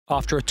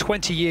After a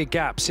 20-year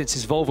gap since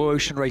his Volvo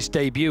Ocean Race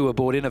debut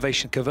aboard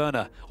Innovation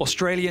Caverna,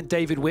 Australian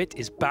David Witt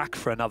is back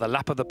for another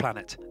lap of the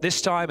planet,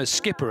 this time as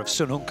skipper of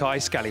Sun Hung Kai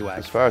Scallywag.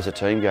 As far as the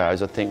team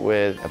goes, I think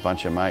we're a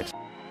bunch of mates.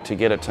 To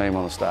get a team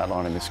on the start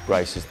line in this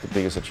race is the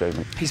biggest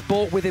achievement. He's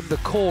brought with him the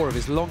core of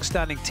his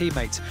long-standing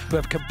teammates who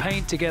have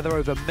campaigned together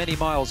over many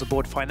miles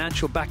aboard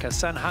financial backer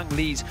San Hung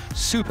Lee's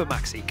Super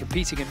Maxi,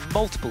 competing in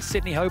multiple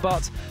Sydney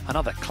Hobarts and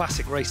other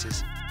classic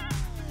races.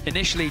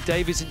 Initially,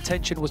 David's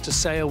intention was to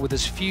sail with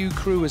as few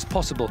crew as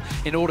possible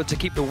in order to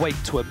keep the weight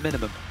to a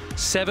minimum.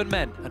 7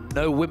 men and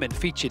no women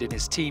featured in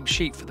his team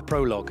sheet for the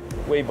prologue.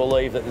 We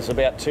believe that there's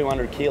about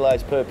 200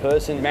 kilos per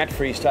person.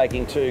 Matfree's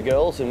taking 2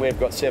 girls and we've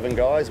got 7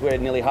 guys. We're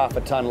nearly half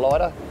a tonne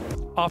lighter.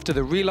 After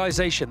the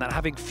realisation that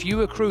having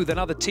fewer crew than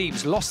other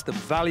teams lost them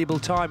valuable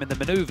time in the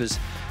manoeuvres,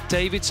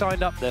 David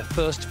signed up their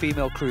first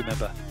female crew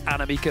member,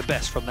 Annemieke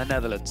Best from the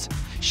Netherlands.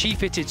 She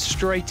fitted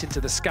straight into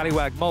the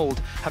Scallywag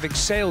mould, having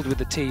sailed with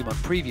the team on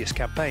previous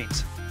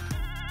campaigns.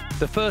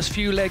 The first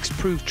few legs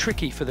proved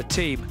tricky for the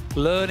team,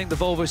 learning the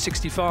Volvo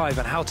 65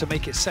 and how to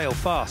make it sail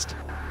fast.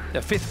 A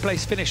 5th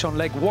place finish on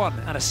leg 1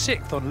 and a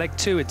 6th on leg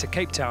 2 into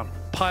Cape Town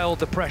piled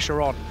the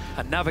pressure on,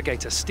 and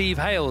navigator Steve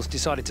Hales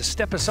decided to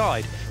step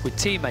aside, with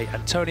teammate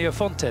Antonio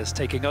Fontes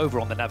taking over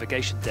on the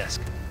navigation desk.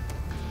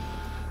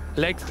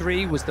 Leg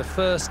 3 was the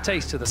first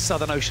taste of the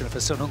Southern Ocean for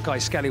Sun Hung Kai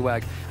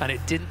Scallywag, and it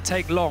didn't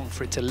take long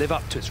for it to live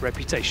up to its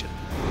reputation.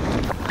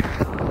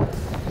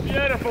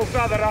 Beautiful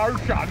Southern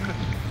Ocean.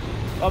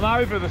 I'm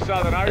over the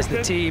Southern Ocean. As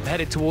the team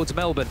headed towards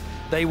Melbourne,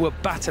 they were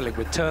battling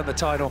with Turn the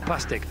Tide on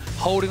plastic,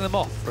 holding them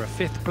off for a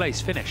 5th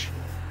place finish.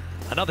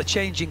 Another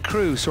change in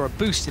crew saw a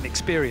boost in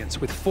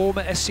experience, with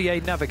former SCA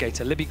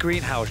navigator Libby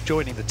Greenhouse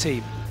joining the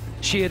team.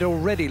 She had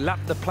already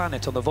lapped the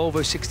planet on the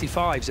Volvo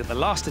 65s in the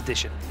last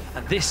edition,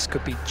 and this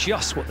could be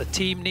just what the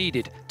team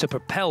needed to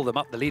propel them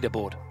up the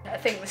leaderboard. I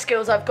think the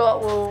skills I've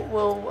got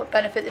will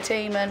benefit the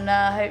team, and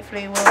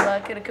hopefully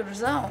we'll get a good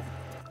result.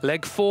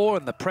 Leg 4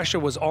 and the pressure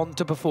was on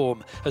to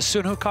perform as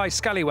Sun Hung Kai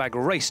Scallywag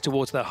raced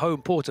towards their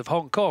home port of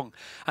Hong Kong,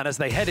 and as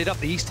they headed up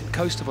the eastern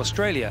coast of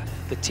Australia,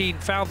 the team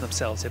found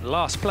themselves in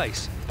last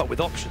place, but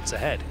with options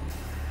ahead.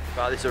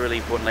 Well, this is a really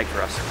important leg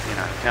for us.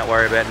 Can't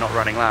worry about not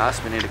running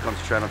last. We need to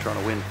concentrate on trying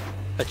to win.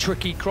 A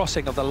tricky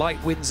crossing of the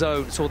light wind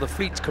zone saw the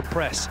fleets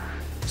compress.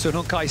 Sun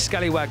Hung Kai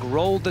Scallywag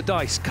rolled the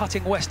dice,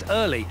 cutting west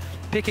early,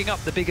 picking up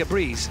the bigger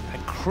breeze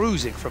and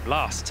cruising from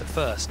last to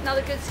first.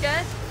 Another good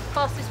scare,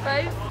 fastest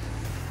boat.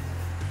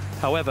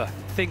 However,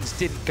 things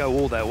didn't go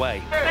all their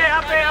way.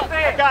 Up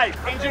there. Okay,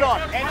 engine on.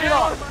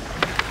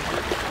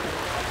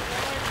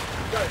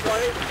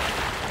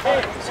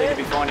 Seem to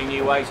be finding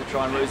new ways to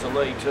try and lose the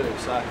lead too.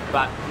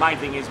 But main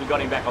thing is we got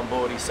him back on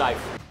board, he's safe.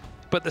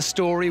 But the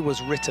story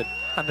was written,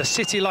 and the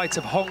city lights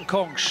of Hong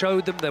Kong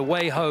showed them their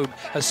way home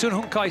as Sun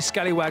Hung Kai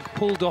Scallywag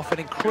pulled off an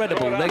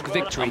incredible leg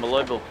victory.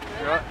 Unbelievable.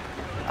 Right?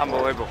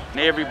 Unbelievable. And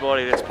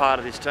everybody that's part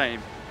of this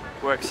team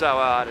works so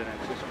hard, and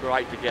it's just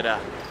great to get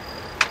them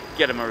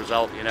a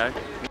result,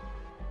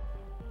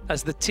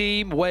 As the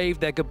team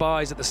waved their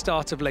goodbyes at the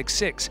start of leg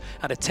 6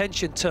 and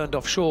attention turned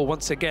offshore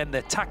once again,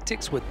 their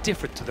tactics were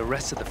different to the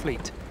rest of the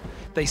fleet.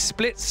 They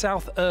split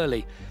south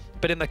early,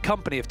 but in the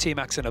company of Team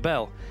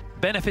AkzoNobel.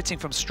 Benefiting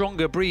from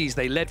stronger breeze,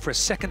 they led for a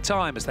 2nd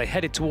time as they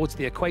headed towards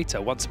the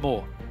equator once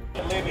more.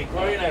 Libby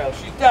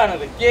Greenhouse, she's done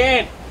it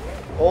again.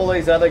 All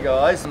these other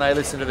guys, and they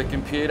listen to the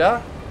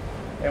computer,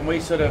 and we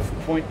sort of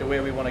point to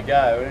where we want to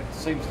go, and it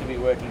seems to be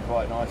working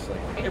quite nicely.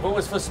 If it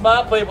was for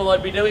smart people,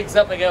 I'd be doing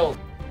something else.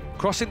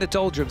 Crossing the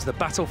doldrums, the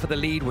battle for the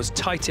lead was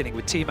tightening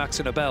with Team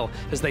AkzoNobel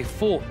as they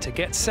fought to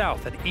get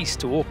south and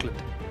east to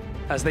Auckland.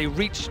 As they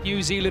reached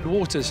New Zealand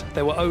waters,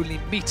 there were only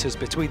metres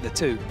between the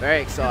two.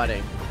 Very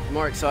exciting.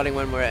 More exciting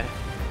when we're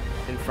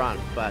in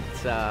front, but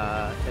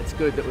it's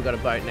good that we've got a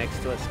boat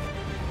next to us.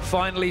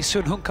 Finally,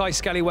 Sun Hung Kai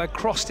Scallywag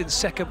crossed in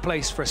 2nd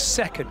place for a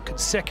 2nd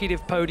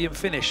consecutive podium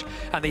finish,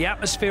 and the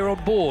atmosphere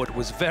on board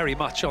was very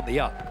much on the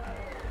up.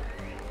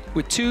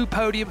 With 2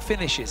 podium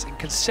finishes in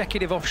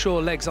consecutive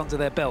offshore legs under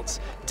their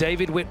belts,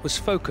 David Witt was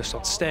focused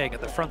on staying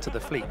at the front of the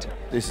fleet.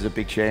 This is a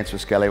big chance for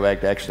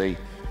Scallywag to actually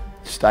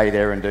stay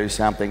there and do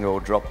something, or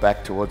drop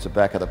back towards the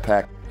back of the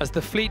pack. As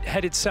the fleet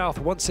headed south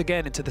once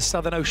again into the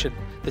Southern Ocean,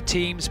 the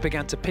teams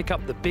began to pick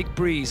up the big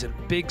breeze and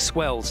big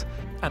swells,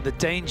 and the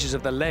dangers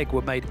of the leg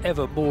were made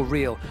ever more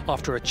real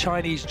after a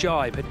Chinese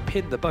jibe had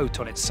pinned the boat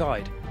on its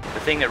side. The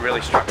thing that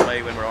really struck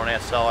me when we're on our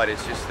side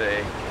is just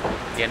the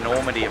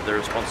enormity of the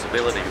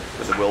responsibility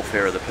for the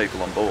welfare of the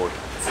people on board.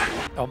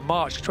 On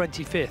March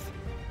 25th,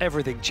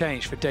 everything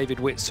changed for David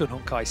Witt's Sun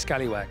Hung Kai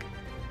Scallywag.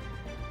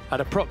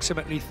 At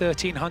approximately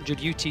 1300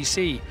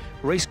 UTC,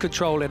 race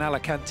control in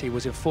Alicante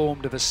was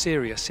informed of a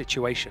serious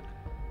situation.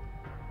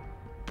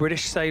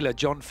 British sailor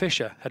John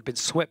Fisher had been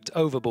swept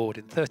overboard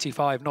in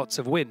 35 knots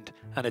of wind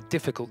and a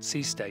difficult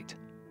sea state.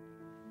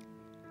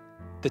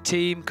 The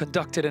team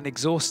conducted an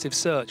exhaustive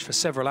search for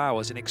several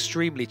hours in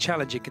extremely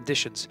challenging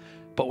conditions,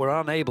 but were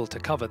unable to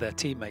cover their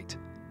teammate.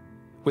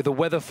 With the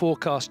weather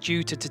forecast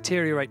due to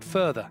deteriorate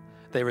further,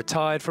 they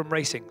retired from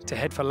racing to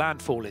head for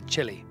landfall in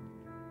Chile.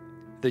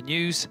 The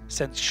news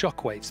sent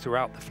shockwaves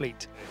throughout the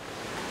fleet.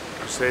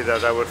 To say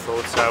that our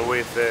thoughts are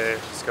with the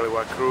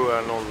Scallywag crew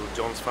and all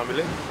John's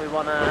family. We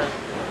want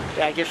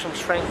to give some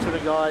strength to the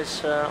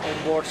guys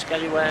on board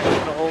Scallywag,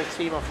 the whole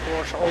team, of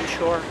course, on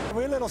shore.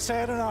 We're a little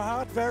sad in our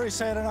heart, very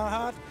sad in our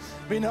heart.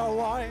 We know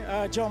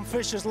why. John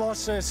Fisher's loss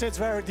sits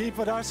very deep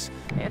with us.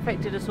 It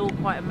affected us all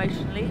quite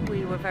emotionally.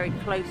 We were very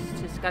close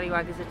to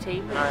Scallywag as a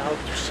team. And I hope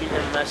to see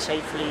them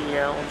safely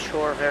on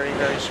shore very,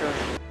 very soon.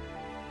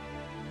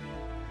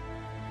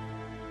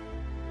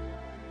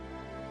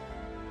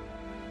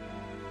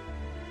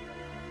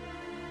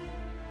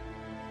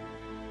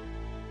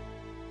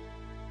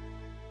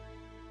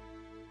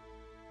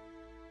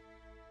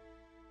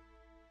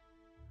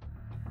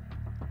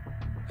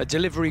 A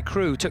delivery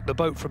crew took the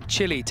boat from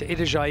Chile to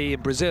Itajaí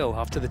in Brazil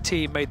after the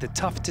team made the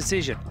tough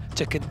decision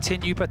to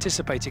continue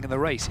participating in the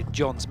race in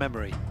John's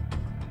memory.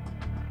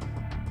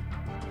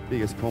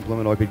 Biggest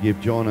compliment I could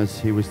give John is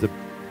he was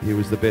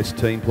the best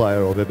team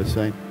player I've ever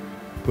seen.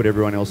 Put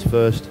everyone else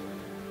first.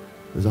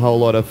 There's a whole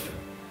lot of,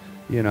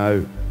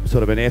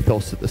 sort of an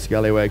ethos that the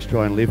Scallywags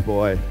try and live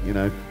by. You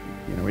know,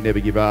 we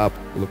never give up.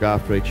 We look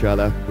after each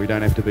other. We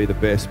don't have to be the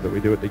best, but we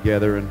do it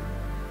together. And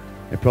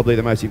probably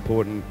the most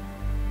important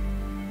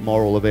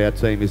moral of our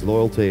team is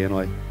loyalty, and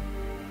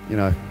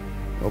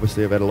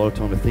obviously I've had a lot of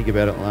time to think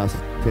about it in the last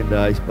 10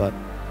 days, but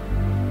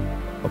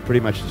I'm pretty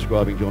much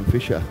describing John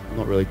Fisher. I'm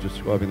not really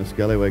describing the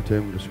Scallywag team,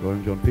 I'm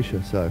describing John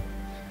Fisher. So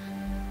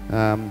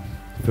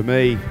for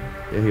me,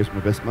 he was my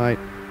best mate,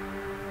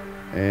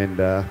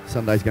 and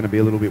Sunday's going to be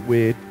a little bit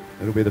weird.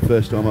 It'll be the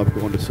first time I've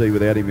gone to sea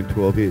without him in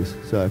 12 years.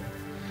 So,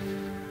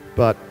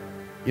 but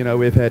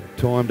we've had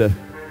time to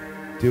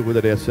deal with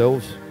it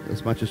ourselves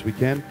as much as we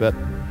can, but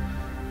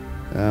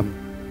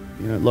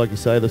like you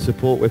say, the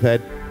support we've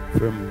had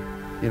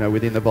from,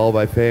 within the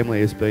Volvo family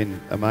has been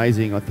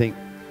amazing. I think,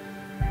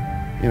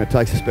 it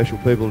takes a special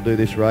people to do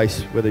this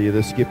race, whether you're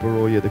the skipper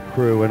or you're the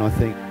crew. And I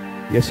think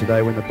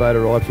yesterday when the boat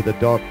arrived at the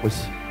dock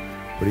was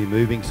pretty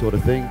moving sort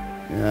of thing.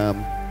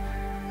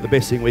 The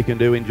best thing we can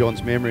do in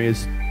John's memory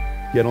is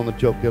get on the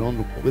job, get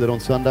on with it on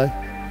Sunday.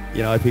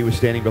 If he was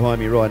standing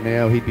behind me right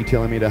now, he'd be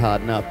telling me to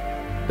harden up,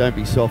 don't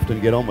be soft and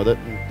get on with it.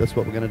 And that's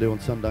what we're going to do on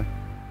Sunday.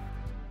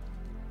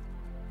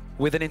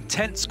 With an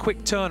intense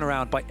quick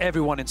turnaround by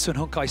everyone in Sun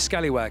Hung Kai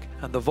Scallywag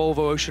and the Volvo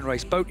Ocean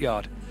Race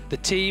boatyard, the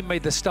team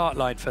made the start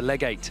line for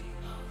leg 8.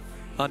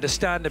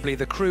 Understandably,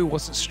 the crew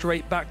wasn't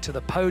straight back to the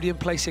podium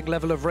placing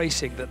level of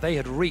racing that they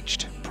had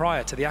reached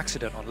prior to the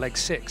accident on leg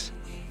 6.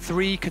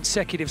 3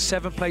 consecutive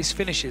 7th-place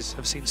finishes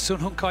have seen Sun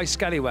Hung Kai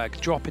Scallywag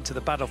drop into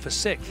the battle for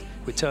 6th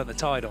with Turn the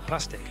Tide on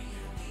plastic.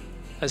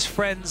 As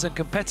friends and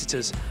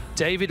competitors,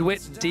 David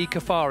Witt and Dee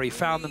Kafari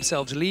found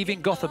themselves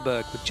leaving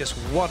Gothenburg with just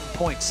 1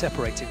 point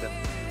separating them.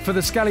 For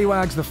the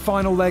Scallywags, the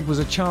final leg was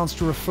a chance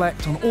to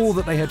reflect on all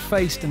that they had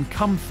faced and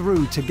come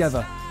through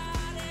together.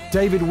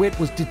 David Witt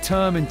was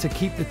determined to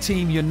keep the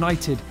team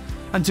united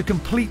and to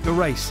complete the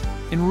race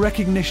in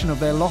recognition of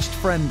their lost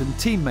friend and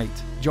teammate,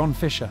 John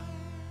Fisher.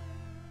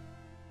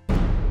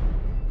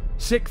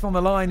 6th on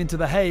the line into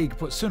The Hague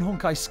put Sun Hung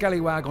Kai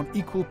Scallywag on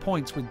equal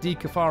points with Dee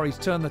Kafari's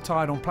Turn the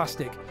Tide on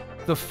plastic,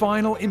 the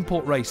final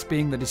import race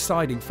being the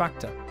deciding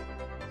factor.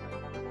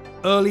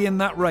 Early in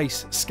that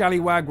race,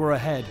 Scallywag were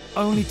ahead,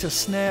 only to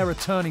snare a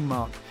turning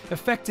mark,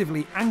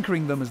 effectively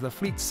anchoring them as the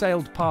fleet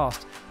sailed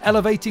past,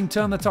 elevating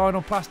Turn the Tide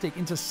on plastic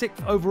into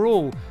 6th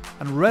overall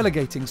and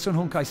relegating Sun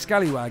Hung Kai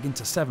Scallywag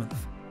into 7th.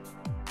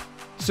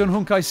 Sun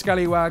Hung Kai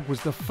Scallywag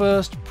was the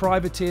first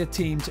privateer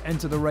team to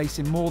enter the race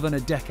in more than a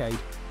decade,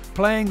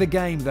 playing the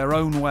game their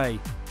own way.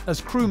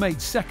 As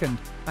crewmates second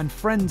and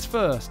friends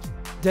first,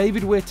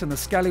 David Witt and the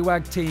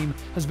Scallywag team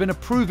has been a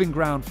proving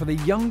ground for the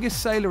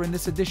youngest sailor in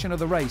this edition of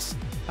the race,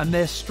 and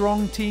their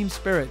strong team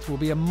spirit will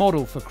be a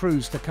model for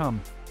crews to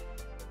come.